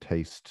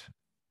taste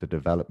the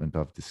development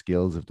of the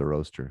skills of the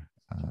roaster.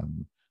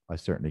 I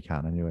certainly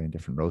can anyway in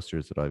different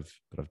roasters that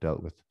I've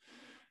dealt with,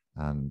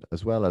 and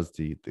as well as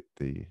the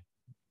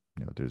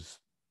there's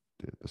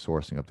the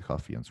sourcing of the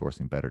coffee and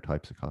sourcing better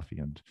types of coffee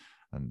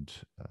and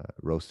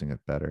roasting it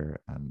better,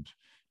 and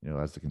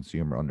as the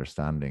consumer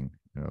understanding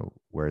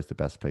where's the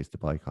best place to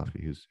buy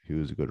coffee,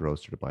 who's a good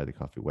roaster to buy the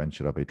coffee, when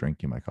should I be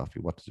drinking my coffee,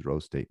 what does the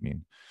roast date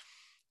mean,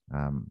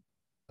 um,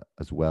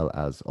 as well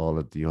as all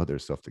of the other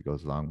stuff that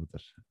goes along with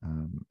it,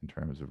 in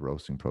terms of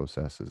roasting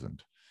processes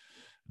and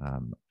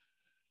um,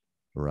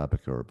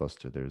 Arabica or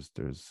Robusta.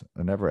 There's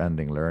a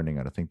never-ending learning,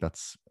 and I think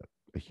that's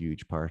a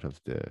huge part of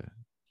the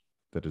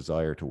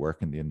desire to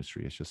work in the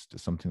industry. It's just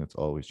something that's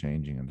always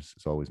changing and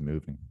it's always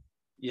moving.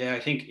 Yeah, I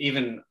think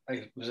even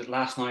was it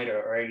last night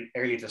or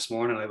early this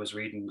morning, I was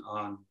reading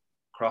on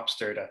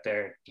Cropster that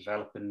they're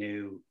developing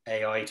new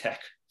AI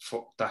tech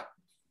that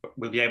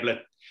will be able to,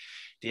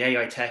 the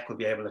AI tech will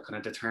be able to kind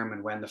of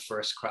determine when the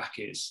first crack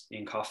is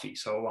in coffee.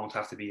 So it won't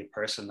have to be a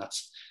person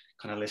that's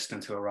kind of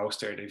listening to a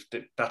roaster.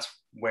 That's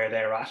where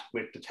they're at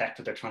with the tech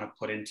that they're trying to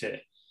put into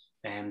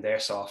their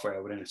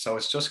software within it. So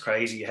it's just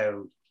crazy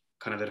how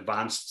kind of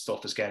advanced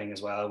stuff is getting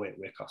as well with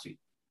coffee.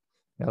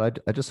 Yeah,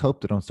 I just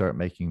hope they don't start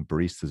making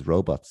baristas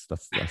robots.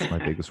 That's my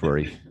biggest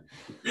worry.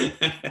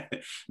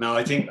 No,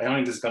 I don't think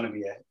there's going to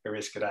be a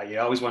risk of that. You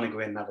always want to go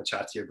in and have a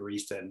chat to your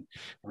barista and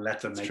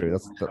let them It's make true.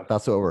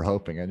 That's what we're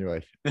hoping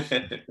anyway.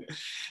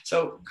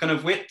 So kind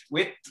of with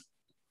we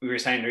were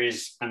saying there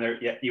is, and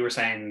there, yeah, you were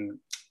saying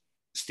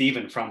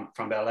Stephen from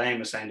Belém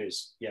was saying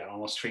there's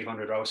almost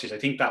 300 roasters. I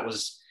think that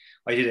was,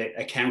 I did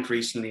a count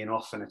recently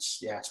enough, and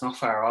it's not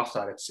far off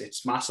that.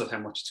 It's massive how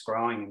much it's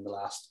growing in the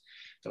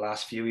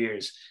last few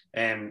years,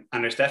 and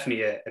there's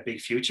definitely a big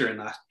future in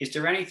that. Is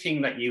there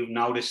anything that you've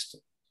noticed?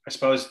 I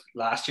suppose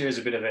last year is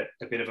a bit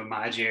of a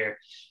mad year,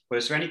 but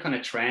is there any kind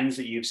of trends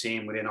that you've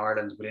seen within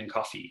Ireland, within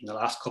coffee in the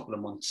last couple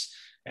of months,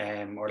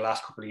 or the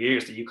last couple of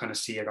years that you kind of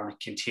see are going to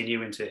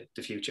continue into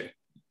the future?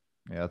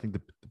 Yeah, I think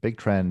the big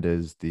trend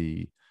is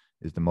the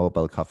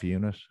mobile coffee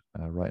unit.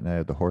 Right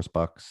now, the horse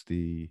box,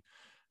 the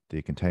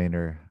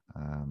container,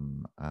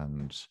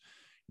 and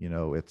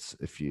it's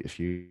if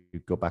you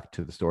go back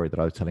to the story that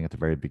I was telling at the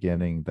very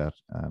beginning, that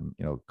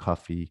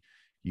coffee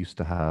used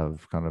to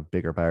have kind of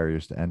bigger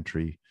barriers to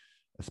entry,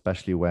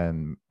 especially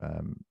when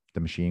the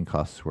machine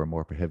costs were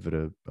more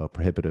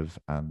prohibitive,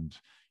 and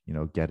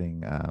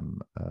getting a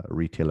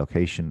retail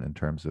location in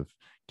terms of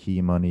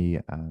key money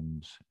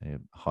and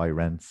high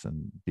rents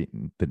and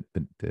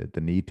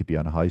the need to be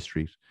on a high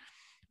street.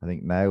 I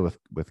think now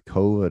with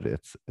COVID,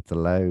 it's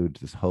allowed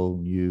this whole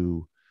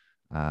new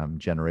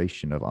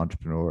generation of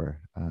entrepreneur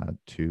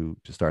to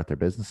start their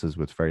businesses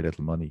with very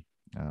little money.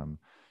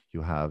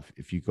 You have,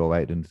 if you go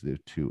out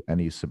to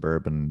any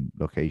suburban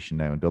location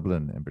now in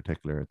Dublin in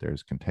particular,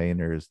 there's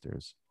containers,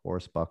 there's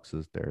horse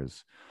boxes,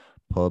 there's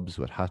pubs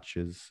with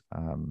hatches.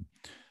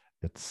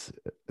 It's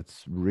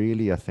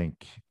really, I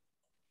think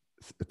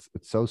it's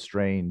so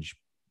strange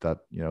that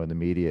in the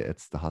media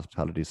it's the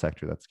hospitality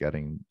sector that's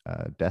getting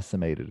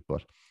decimated,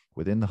 but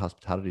within the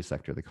hospitality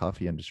sector the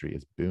coffee industry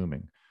is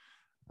booming.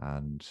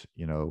 And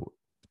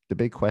the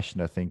big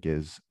question I think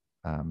is,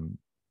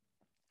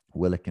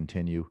 will it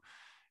continue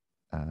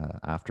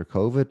after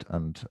COVID?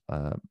 And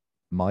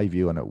my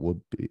view on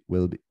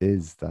it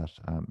is that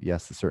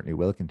yes, it certainly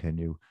will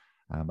continue.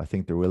 I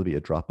think there will be a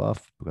drop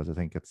off because I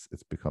think it's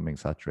becoming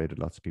saturated.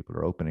 Lots of people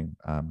are opening,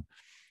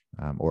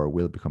 or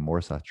will become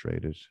more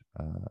saturated.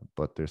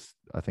 But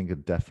I think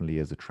it definitely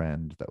is a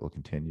trend that will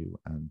continue,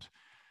 and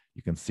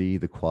you can see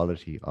the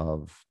quality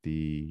of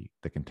the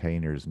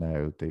containers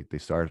now. They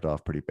started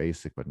off pretty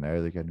basic, but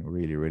now they're getting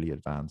really, really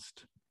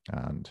advanced.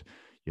 And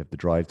you have the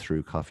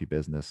drive-through coffee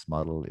business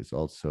model is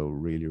also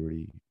really,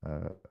 really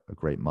a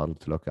great model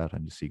to look at.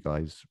 And you see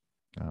guys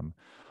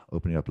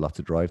opening up lots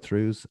of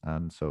drive-throughs.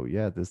 And so,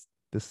 yeah, this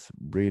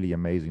really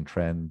amazing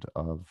trend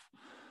of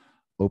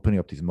opening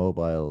up these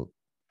mobile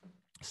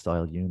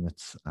style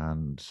units,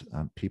 and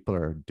people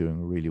are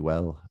doing really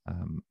well,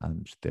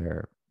 and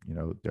they're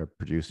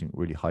producing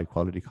really high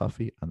quality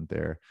coffee, and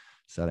they're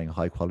selling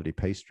high quality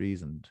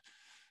pastries, and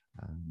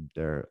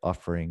they're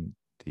offering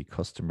the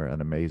customer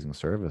an amazing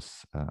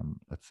service.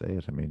 Let's say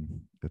it. I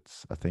mean,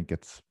 I think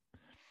it's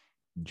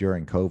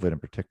during COVID in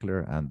particular,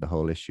 and the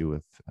whole issue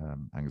with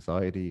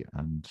anxiety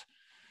and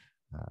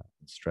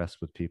stress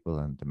with people,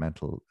 and the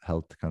mental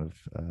health kind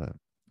of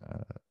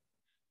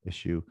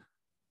issue.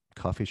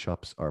 Coffee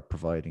shops are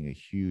providing a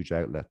huge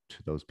outlet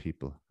to those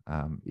people,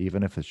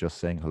 even if it's just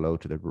saying hello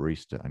to their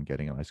barista and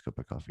getting a nice cup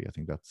of coffee. I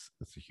think that's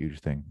a huge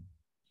thing.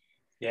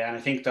 Yeah, and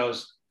I think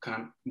those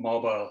kind of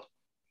mobile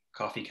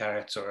coffee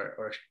carts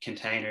or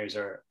containers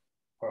or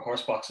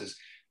horse boxes,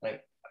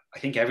 like I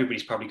think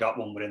everybody's probably got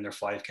one within their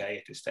 5K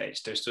at this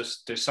stage.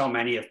 There's so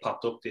many have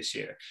popped up this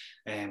year,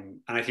 and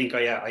I think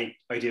I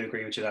do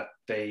agree with you that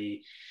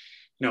they,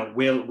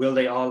 will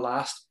they all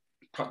last?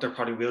 There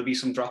probably will be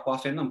some drop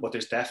off in them, but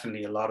there's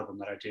definitely a lot of them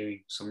that are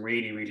doing some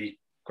really, really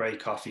great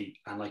coffee,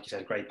 and like you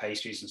said, great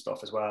pastries and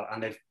stuff as well.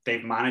 And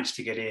they've managed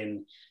to get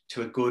in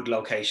to a good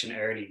location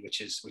early,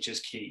 which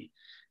is key.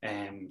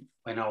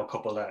 I know a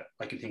couple that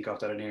I can think of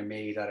that are near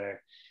me that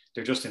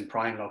they're just in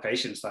prime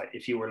locations that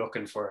if you were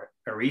looking for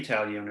a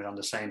retail unit on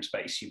the same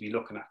space, you'd be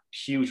looking at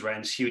huge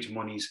rents, huge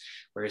monies,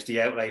 whereas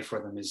the outlay for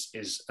them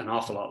is an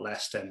awful lot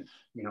less than,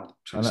 you know.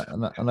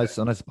 And I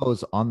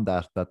suppose on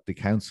that the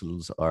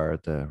councils, or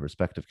the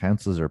respective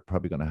councils, are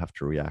probably going to have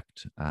to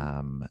react,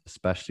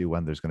 especially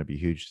when there's going to be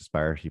huge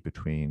disparity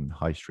between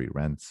high street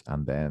rents,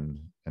 and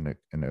then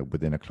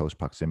within a close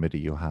proximity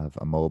you have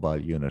a mobile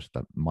unit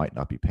that might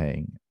not be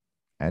paying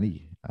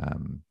any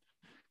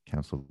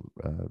council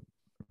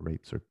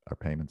rates or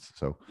payments.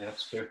 So yeah,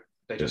 that's true.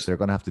 They're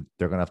going to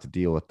have to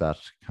deal with that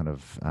kind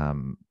of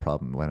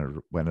problem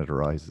when it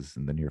arises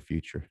in the near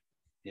future.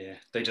 Yeah,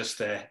 they just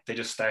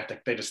start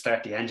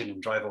the engine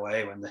and drive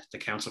away when the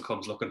council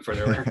comes looking for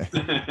their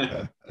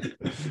rent.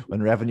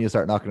 When revenue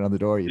start knocking on the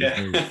door, you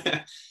just move.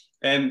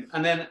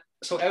 And then,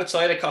 so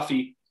outside of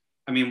coffee,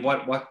 I mean,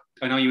 what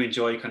I know you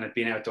enjoy kind of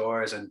being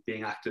outdoors and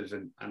being active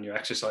and your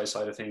exercise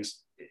side of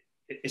things.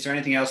 Is there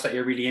anything else that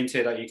you're really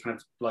into that you kind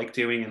of like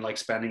doing and like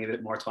spending a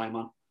bit more time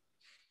on?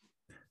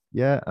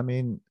 Yeah, I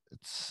mean,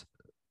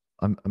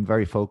 I'm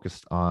very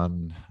focused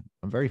on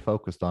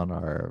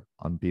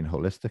being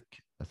holistic,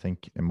 I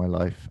think, in my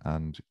life,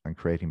 and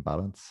creating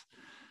balance.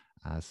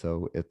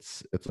 So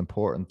it's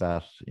important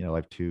that, you know, I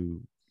have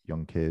two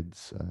young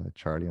kids,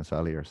 Charlie and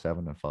Sally are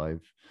 7 and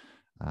 5.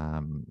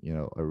 You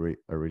know, I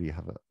really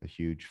have a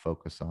huge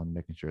focus on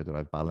making sure that I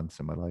have balance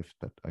in my life,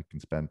 that I can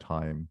spend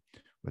time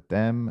with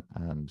them.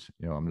 And,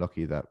 you know, I'm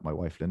lucky that my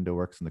wife Linda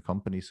works in the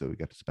company, so we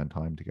get to spend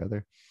time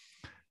together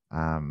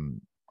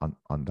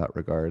on that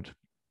regard.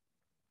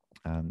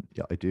 And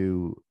yeah,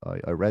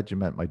 I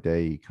regiment my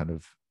day kind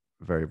of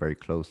very, very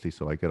closely.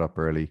 So I get up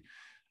early.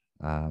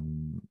 I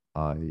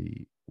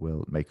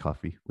will make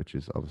coffee, which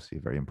is obviously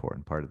a very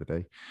important part of the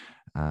day.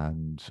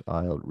 And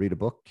I'll read a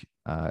book,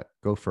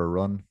 go for a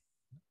run,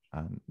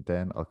 and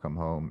then I'll come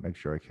home, make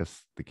sure I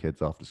kiss the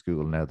kids off to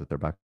school now that they're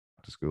back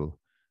to school,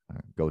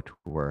 go to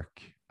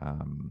work,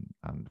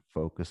 and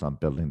focus on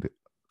building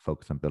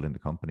the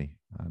company.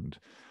 And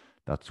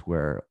that's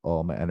where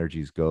all my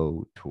energies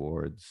go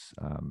towards,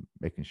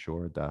 making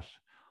sure that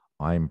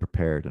I'm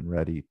prepared and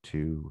ready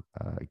to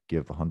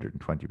give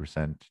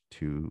 120%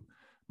 to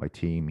my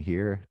team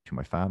here, to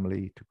my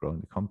family, to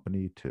growing the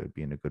company, to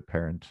being a good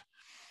parent,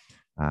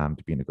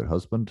 to being a good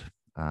husband.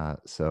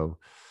 So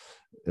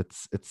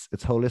it's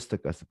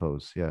holistic, I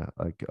suppose. Yeah,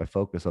 I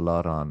focus a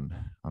lot on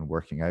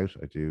working out.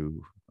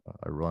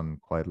 I run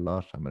quite a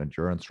lot. I'm an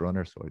endurance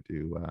runner, so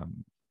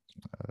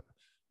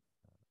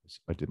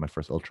I did my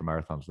first ultra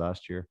marathons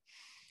last year,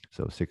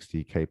 so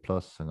 60k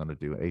plus. I'm going to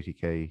do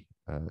 80k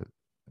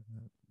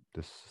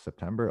this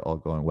September, all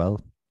going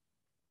well.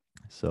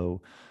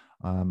 So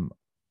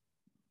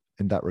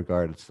in that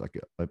regard, it's like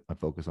I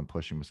focus on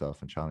pushing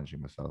myself and challenging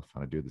myself,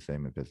 and I do the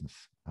same in business.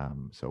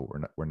 So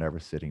we're never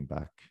sitting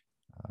back.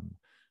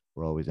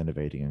 We're always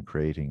innovating and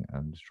creating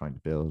and trying to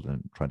build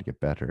and trying to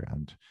get better.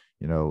 And,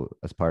 you know,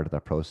 as part of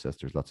that process,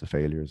 there's lots of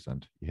failures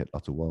and you hit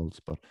lots of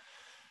walls, but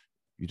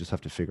you just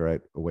have to figure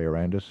out a way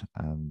around it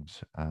and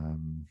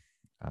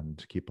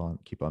keep on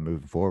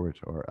moving forward.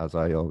 Or as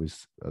I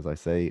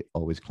say,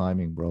 always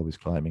climbing. We're always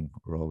climbing.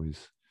 We're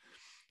always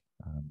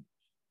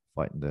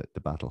fighting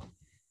the battle.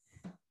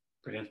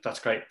 Brilliant. That's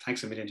great.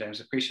 Thanks a million,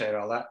 James. Appreciate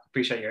all that.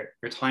 Appreciate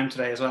your time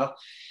today as well.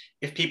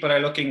 If people are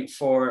looking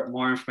for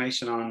more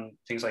information on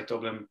things like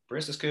Dublin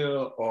Barista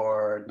School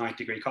or 90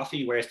 Degree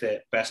Coffee, where's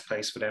the best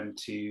place for them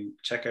to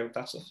check out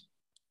that stuff?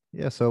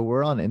 Yeah, so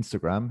we're on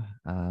Instagram.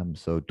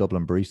 So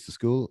Dublin Barista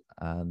School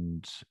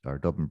and our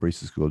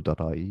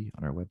dublinbaristaschool.ie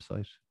on our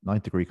website,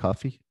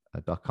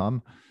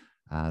 90degreecoffee.com.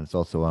 And it's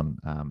also on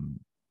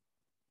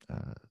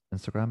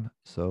Instagram.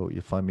 So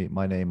you'll find me,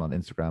 my name on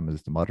Instagram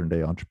is The Modern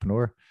Day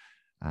Entrepreneur.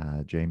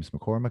 James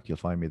McCormack, you'll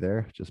find me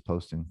there, just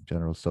posting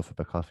general stuff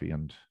about coffee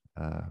and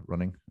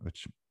running,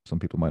 which some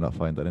people might not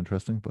find that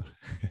interesting, but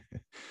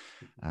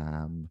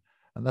and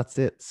that's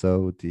it.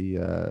 So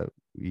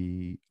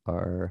we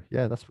are,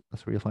 yeah, that's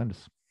where you'll find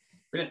us.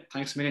 Brilliant.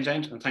 Thanks a million,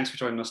 James, and thanks for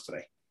joining us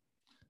today.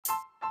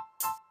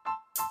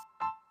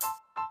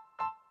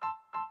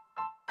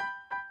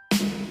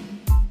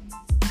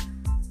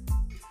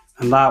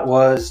 And that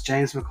was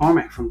James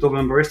McCormack from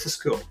Dublin Barista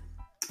School.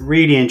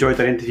 Really enjoyed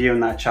that interview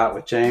and that chat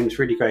with James.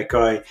 Really great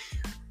guy,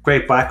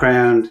 great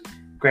background,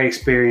 great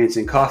experience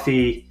in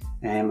coffee,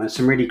 and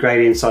some really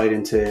great insight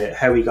into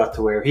how he got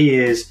to where he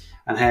is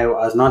and how,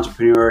 as an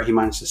entrepreneur, he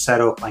managed to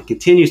set up and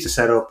continues to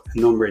set up a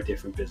number of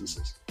different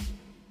businesses.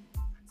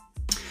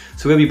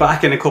 So we'll be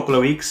back in a couple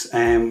of weeks,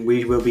 and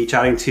we will be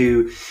chatting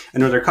to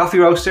another coffee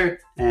roaster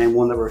and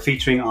one that we're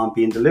featuring on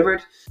Being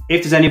Delivered.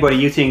 If there's anybody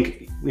you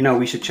think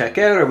we should check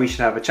out or we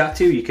should have a chat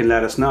to, you can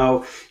let us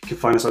know. You can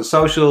find us on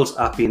socials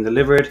at Being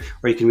Delivered,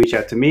 or you can reach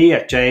out to me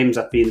at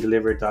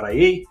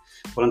james@beingdelivered.ie.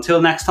 But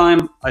until next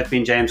time, I've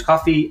been James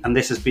Coffee, and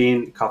this has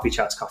been Coffee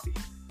Chats Coffee.